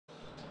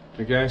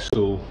Okay,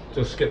 so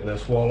just getting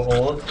this wall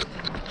on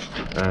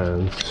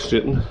and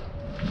straighten.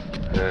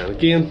 And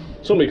again,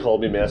 somebody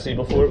called me messy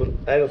before, but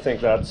I don't think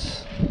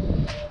that's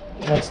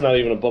not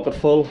even a bucket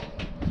full.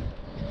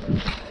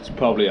 It's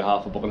probably a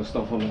half a bucket of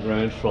stuff on the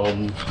ground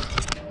from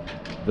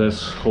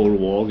this whole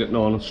wall getting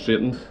on and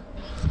straightened.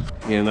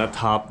 Again, that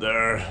top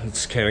there,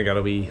 it's kind of got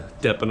to be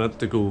dipping it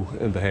to go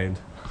in behind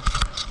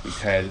the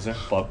tiles there.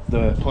 But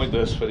the point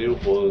of this video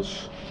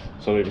was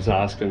somebody was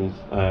asking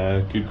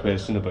a good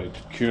question about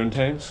curing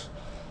times.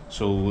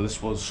 So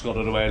this was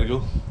scudded a while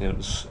ago, and it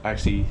was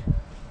actually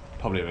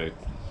probably about,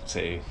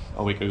 say,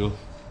 a week ago.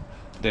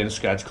 Then the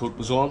scratch coat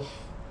was on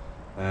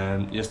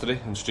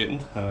yesterday and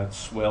straightened, and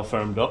it's well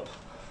firmed up.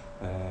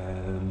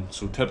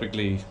 So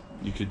typically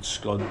you could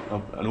scud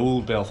an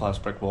old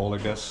Belfast brick wall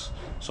like this,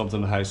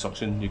 something high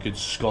suction. You could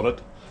scud it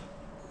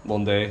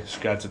one day,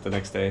 scratch it the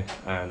next day,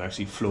 and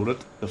actually float it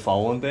the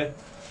following day,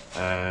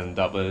 and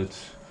that would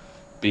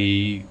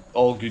be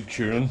all good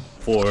curing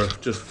for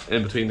just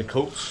in between the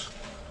coats.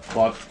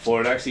 But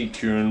for it actually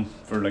curing,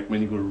 for like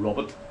when you go to rub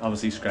it,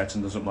 obviously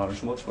scratching doesn't matter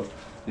so much, but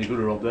when you go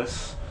to rub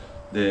this,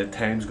 the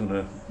time's going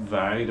to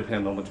vary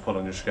depending on what you put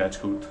on your scratch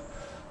coat,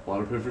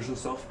 waterproofers and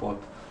stuff. But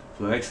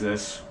for the next of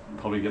this,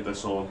 probably get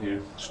this on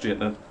here,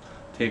 straighten it,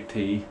 take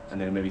tea,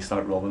 and then maybe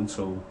start rubbing.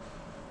 So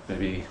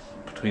maybe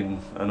between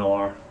an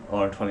hour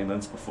or 20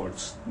 minutes before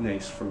it's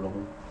nice for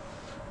rubbing.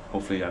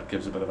 Hopefully that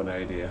gives a bit of an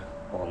idea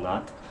on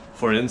that.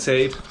 For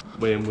inside,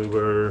 when we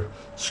were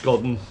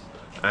scudding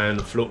and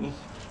floating,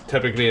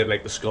 typically I'd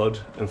like to scud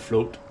and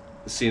float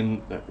the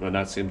same, well,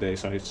 not same day,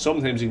 sorry.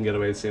 Sometimes you can get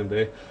away the same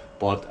day,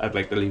 but I'd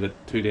like to leave it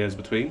 2 days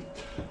between,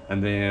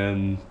 and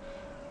then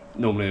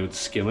normally I would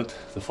skim it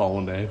the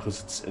following day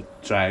because it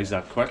dries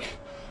that quick,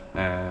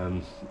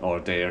 or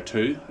a day or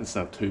two. It's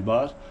not too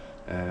bad.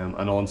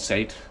 And on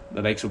site,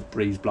 the likes of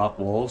breeze block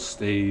walls,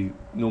 they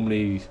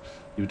normally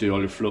you would do all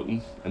your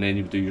floating and then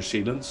you would do your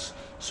sealants.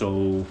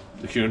 So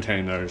the curing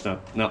time there is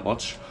not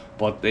much.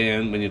 But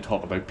then when you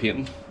talk about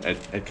painting,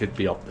 it could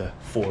be up to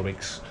 4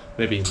 weeks,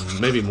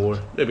 maybe more,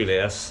 maybe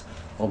less.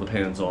 All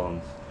depends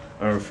on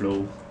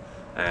airflow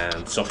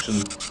and suction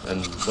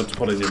and what you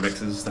put in your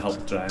mixes to help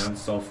it dry and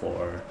stuff,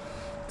 or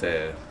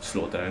to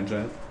slow it down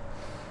drying.